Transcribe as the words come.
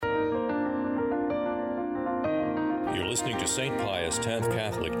listening to St. Pius X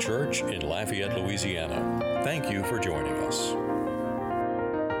Catholic Church in Lafayette, Louisiana. Thank you for joining us.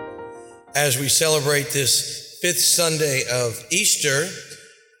 As we celebrate this fifth Sunday of Easter,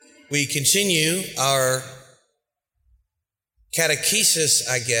 we continue our catechesis,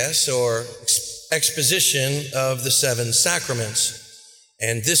 I guess, or exposition of the seven sacraments.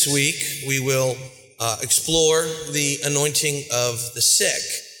 And this week we will explore the anointing of the sick,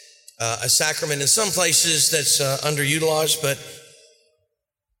 a sacrament in some places that's underutilized, but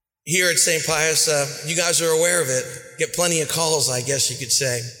here at St. Pius, you guys are aware of it. Get plenty of calls, I guess you could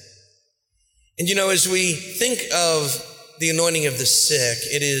say. And you know, as we think of the anointing of the sick,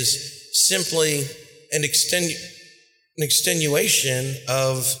 it is simply an extenuation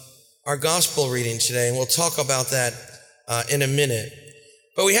of our gospel reading today, and we'll talk about that in a minute.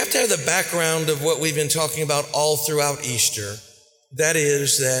 But we have to have the background of what we've been talking about all throughout Easter. That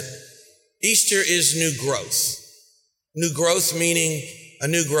is that Easter is new growth. New growth meaning a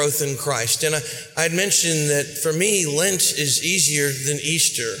new growth in Christ. And I had mentioned that for me, Lent is easier than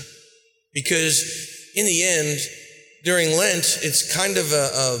Easter because in the end, during Lent, it's kind of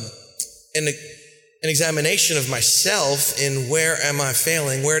an examination of myself in where am I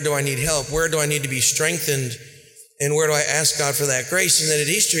failing, where do I need help, where do I need to be strengthened, and where do I ask God for that grace? And then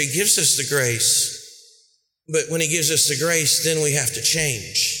at Easter, He gives us the grace. But when He gives us the grace, then we have to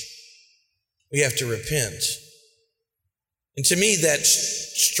change. We have to repent. And to me, that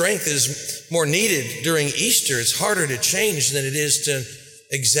strength is more needed during Easter. It's harder to change than it is to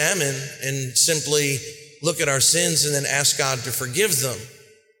examine and simply look at our sins and then ask God to forgive them.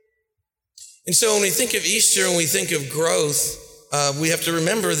 And so when we think of Easter and we think of growth, we have to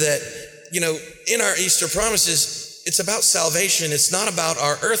remember that, you know, in our Easter promises, it's about salvation. It's not about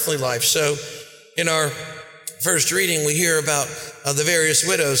our earthly life. So in our first reading, we hear about the various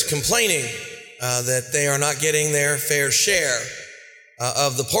widows complaining that they are not getting their fair share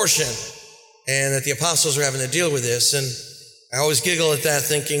of the portion, and that the apostles are having to deal with this. And I always giggle at that,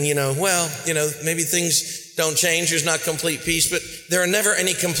 thinking, maybe things don't change. There's not complete peace, but there are never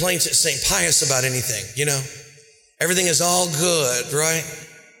any complaints at St. Pius about anything, Everything is all good, right?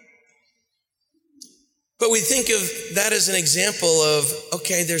 But we think of that as an example of,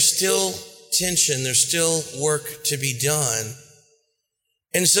 okay, there's still tension, there's still work to be done.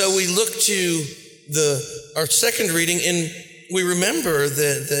 And so we look to our second reading, and we remember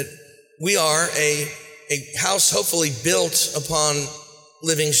that we are a house hopefully built upon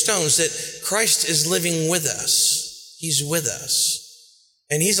living stones, that Christ is living with us. He's with us,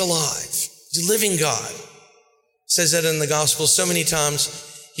 and He's alive. He's a living God. It says that in the gospel so many times.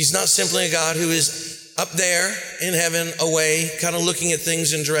 He's not simply a God who is up there in heaven, away, kind of looking at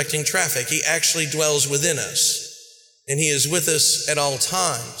things and directing traffic. He actually dwells within us. And He is with us at all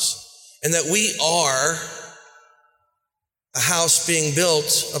times. And that we are a house being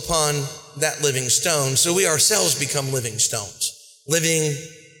built upon that living stone. So we ourselves become living stones. Living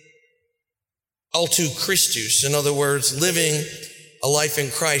altu Christus. In other words, living a life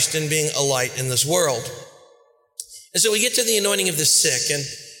in Christ and being a light in this world. And so we get to the anointing of the sick. And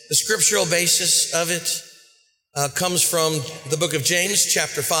the scriptural basis of it comes from the book of James,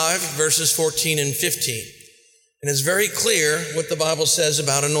 chapter 5, verses 14 and 15. And it's very clear what the Bible says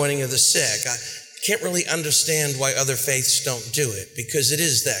about anointing of the sick. I can't really understand why other faiths don't do it, because it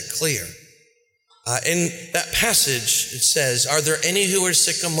is that clear. In that passage, it says, "Are there any who are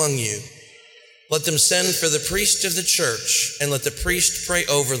sick among you? Let them send for the priest of the church, and let the priest pray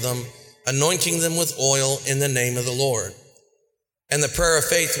over them, anointing them with oil in the name of the Lord. And the prayer of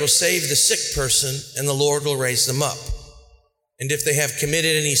faith will save the sick person, and the Lord will raise them up. And if they have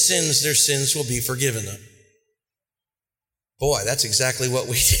committed any sins, their sins will be forgiven them." Boy, that's exactly what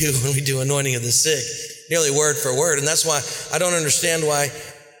we do when we do anointing of the sick, nearly word for word. And that's why I don't understand why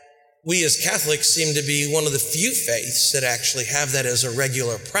we as Catholics seem to be one of the few faiths that actually have that as a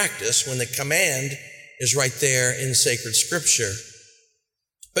regular practice when the command is right there in sacred scripture.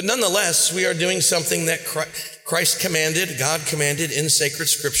 But nonetheless, we are doing something that Christ commanded, God commanded in sacred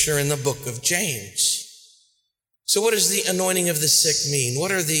scripture in the book of James. So what does the anointing of the sick mean?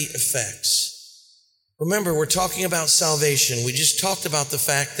 What are the effects? Remember, we're talking about salvation. We just talked about the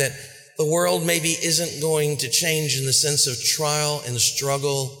fact that the world maybe isn't going to change in the sense of trial and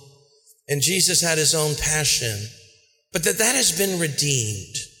struggle. And Jesus had His own passion, but that has been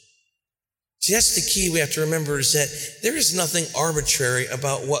redeemed. See, that's the key we have to remember, is that there is nothing arbitrary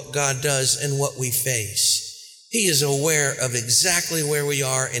about what God does and what we face. He is aware of exactly where we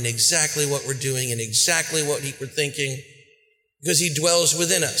are and exactly what we're doing and exactly what we're thinking, because He dwells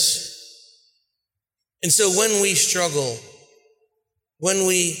within us. And so when we struggle, when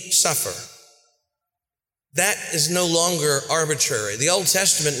we suffer, that is no longer arbitrary. The Old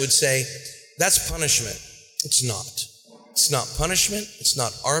Testament would say that's punishment. It's not. It's not punishment. It's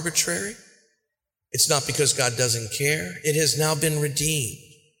not arbitrary. It's not because God doesn't care. It has now been redeemed,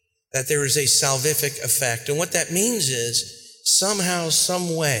 that there is a salvific effect. And what that means is somehow,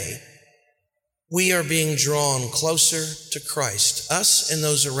 some way, we are being drawn closer to Christ, us and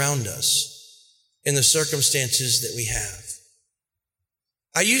those around us, in the circumstances that we have.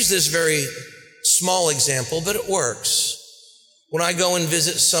 I use this very small example, but it works. When I go and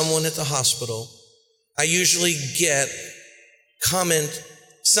visit someone at the hospital, I usually get comment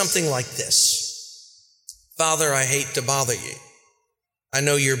something like this: "Father, I hate to bother you. I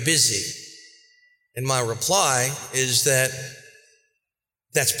know you're busy." And my reply is that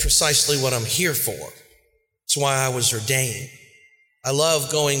that's precisely what I'm here for. It's why I was ordained. I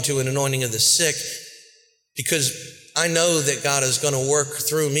love going to an anointing of the sick because I know that God is going to work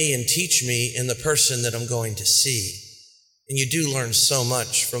through me and teach me in the person that I'm going to see. And you do learn so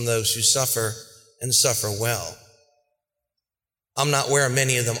much from those who suffer and suffer well. I'm not where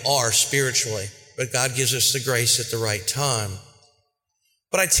many of them are spiritually, but God gives us the grace at the right time.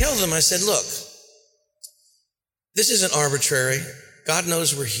 But I tell them, I said, look, this isn't arbitrary. God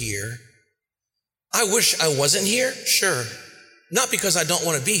knows we're here. I wish I wasn't here, sure. Not because I don't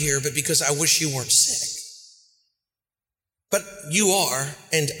want to be here, but because I wish you weren't sick. But you are,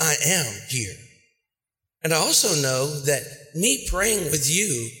 and I am here. And I also know that me praying with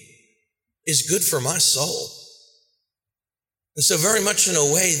you is good for my soul. And so very much in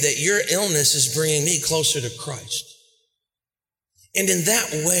a way that your illness is bringing me closer to Christ. And in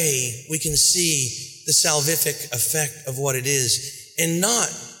that way, we can see the salvific effect of what it is and not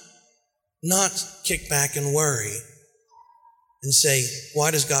kick back and worry and say,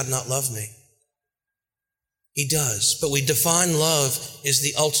 why does God not love me? He does, but we define love as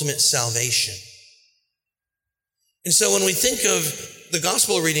the ultimate salvation. And so when we think of the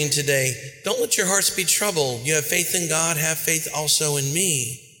gospel reading today, don't let your hearts be troubled. You have faith in God, have faith also in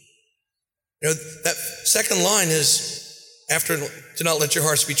me. You know, that second line is, after "do not let your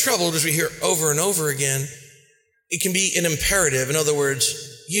hearts be troubled," as we hear over and over again, it can be an imperative. In other words,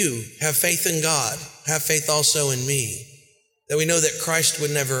 you have faith in God, have faith also in me, that we know that Christ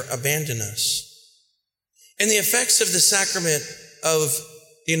would never abandon us. And the effects of the sacrament of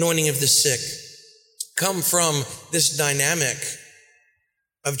the anointing of the sick come from this dynamic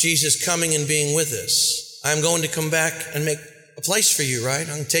of Jesus coming and being with us. I'm going to come back and make a place for you, right?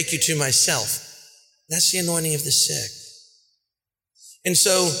 I'm going to take you to myself. That's the anointing of the sick. And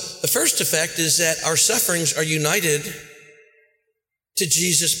so the first effect is that our sufferings are united to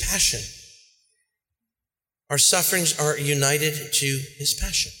Jesus' passion. Our sufferings are united to his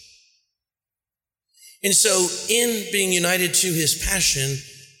passion. And so in being united to his passion,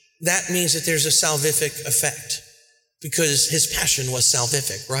 that means that there's a salvific effect because his passion was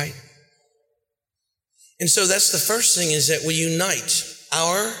salvific, right? And so that's the first thing, is that we unite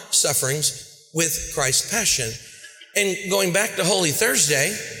our sufferings with Christ's passion. And going back to Holy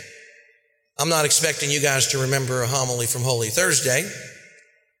Thursday, I'm not expecting you guys to remember a homily from Holy Thursday,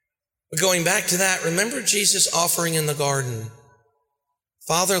 but going back to that, remember Jesus offering in the garden,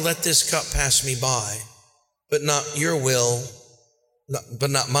 "Father, let this cup pass me by, but not your will, but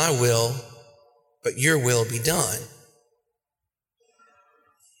not my will, but your will be done."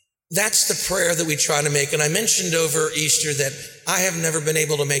 That's the prayer that we try to make. And I mentioned over Easter that I have never been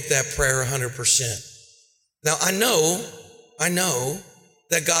able to make that prayer 100%. Now, I know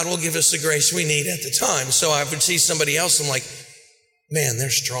that God will give us the grace we need at the time. So I would see somebody else and I'm like, man,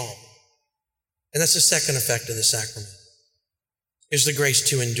 they're strong. And that's the second effect of the sacrament, is the grace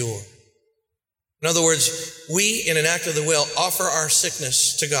to endure. In other words, we, in an act of the will, offer our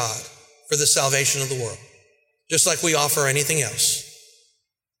sickness to God for the salvation of the world, just like we offer anything else.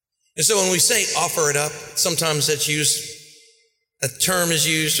 And so when we say offer it up, sometimes that's used, a term is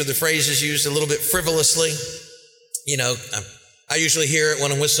used or the phrase is used a little bit frivolously. You know, I usually hear it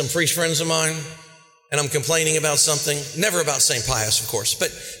when I'm with some priest friends of mine and I'm complaining about something, never about St. Pius, of course,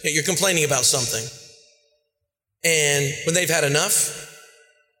 but you're complaining about something. And when they've had enough,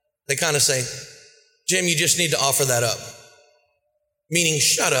 they kind of say, Jim, you just need to offer that up. Meaning,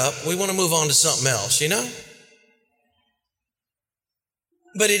 shut up. We want to move on to something else, you know?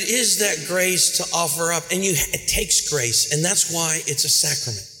 But it is that grace to offer up, and it takes grace, and that's why it's a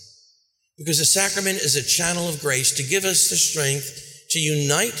sacrament. Because a sacrament is a channel of grace to give us the strength to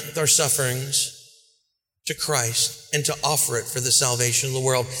unite our sufferings to Christ and to offer it for the salvation of the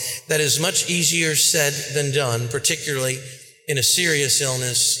world. That is much easier said than done, particularly in a serious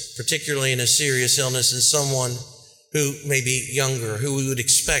illness, in someone who may be younger, who we would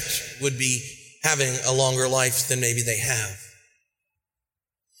expect would be having a longer life than maybe they have.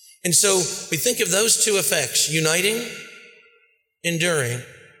 And so we think of those two effects, uniting, enduring,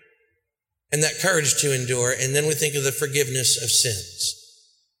 and that courage to endure, and then we think of the forgiveness of sins.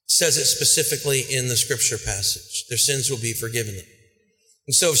 It says it specifically in the scripture passage. Their sins will be forgiven them.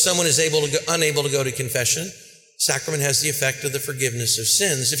 And so if someone is unable to go to confession, sacrament has the effect of the forgiveness of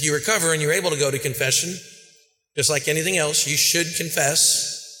sins. If you recover and you're able to go to confession, just like anything else, you should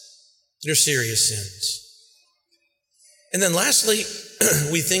confess your serious sins. And then lastly,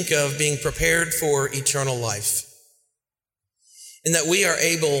 we think of being prepared for eternal life, and that we are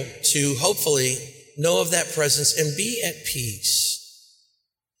able to hopefully know of that presence and be at peace.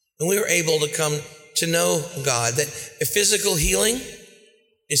 And we are able to come to know God, that if physical healing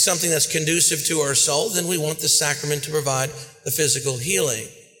is something that's conducive to our soul, then we want the sacrament to provide the physical healing.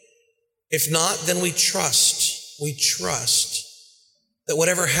 If not, then we trust that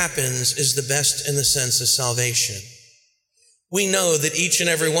whatever happens is the best in the sense of salvation. We know that each and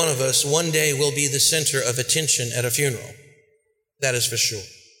every one of us one day will be the center of attention at a funeral. That is for sure.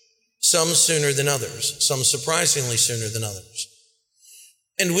 Some sooner than others, some surprisingly sooner than others.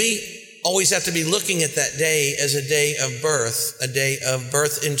 And we always have to be looking at that day as a day of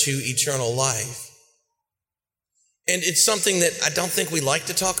birth into eternal life. And it's something that I don't think we like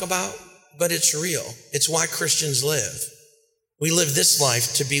to talk about, but it's real. It's why Christians live. We live this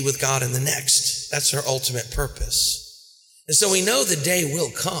life to be with God in the next. That's our ultimate purpose. And so we know the day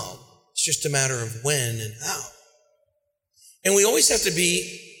will come. It's just a matter of when and how. And we always have to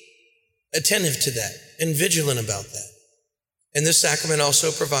be attentive to that and vigilant about that. And this sacrament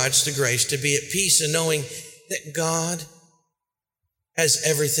also provides the grace to be at peace and knowing that God has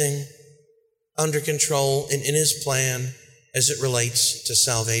everything under control and in his plan as it relates to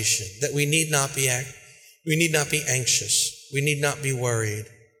salvation. That we need not be anxious. We need not be worried.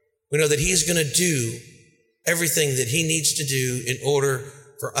 We know that he's going to do everything that he needs to do in order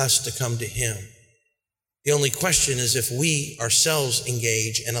for us to come to him. The only question is if we ourselves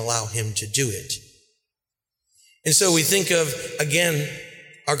engage and allow him to do it. And so we think of, again,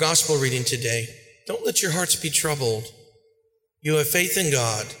 our gospel reading today. Don't let your hearts be troubled. You have faith in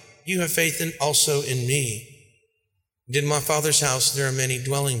God. You have faith also in me. And in my Father's house there are many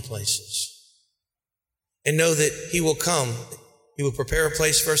dwelling places. And know that he will come. He will prepare a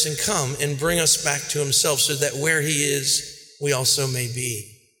place for us and come and bring us back to himself so that where he is, we also may be.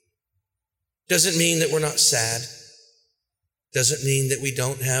 Doesn't mean that we're not sad. Doesn't mean that we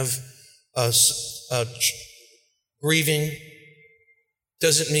don't have grieving.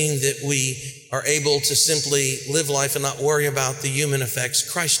 Doesn't mean that we are able to simply live life and not worry about the human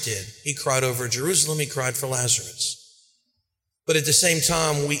effects. Christ did. He cried over Jerusalem. He cried for Lazarus. But at the same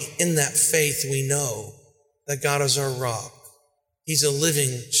time, in that faith, we know that God is our rock. He's a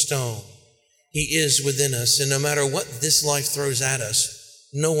living stone. He is within us. And no matter what this life throws at us,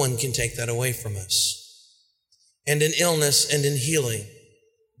 no one can take that away from us. And in illness and in healing,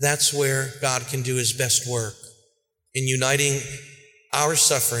 that's where God can do his best work, in uniting our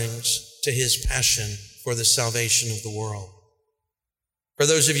sufferings to his passion for the salvation of the world. For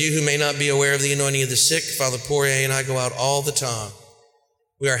those of you who may not be aware of the anointing of the sick, Father Poirier and I go out all the time.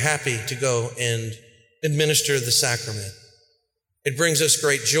 We are happy to go and administer the sacrament. It brings us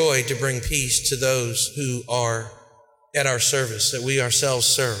great joy to bring peace to those who are at our service, that we ourselves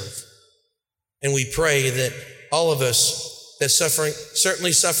serve. And we pray that all of us, that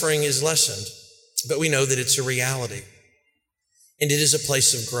suffering is lessened, but we know that it's a reality. And it is a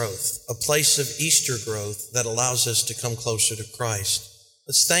place of growth, a place of Easter growth that allows us to come closer to Christ.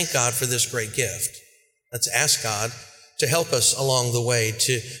 Let's thank God for this great gift. Let's ask God to help us along the way,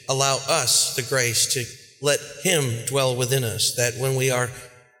 to allow us the grace to let him dwell within us, that when we are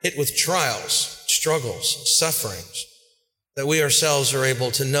hit with trials, struggles, sufferings, that we ourselves are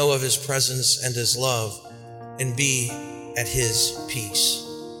able to know of his presence and his love and be at his peace.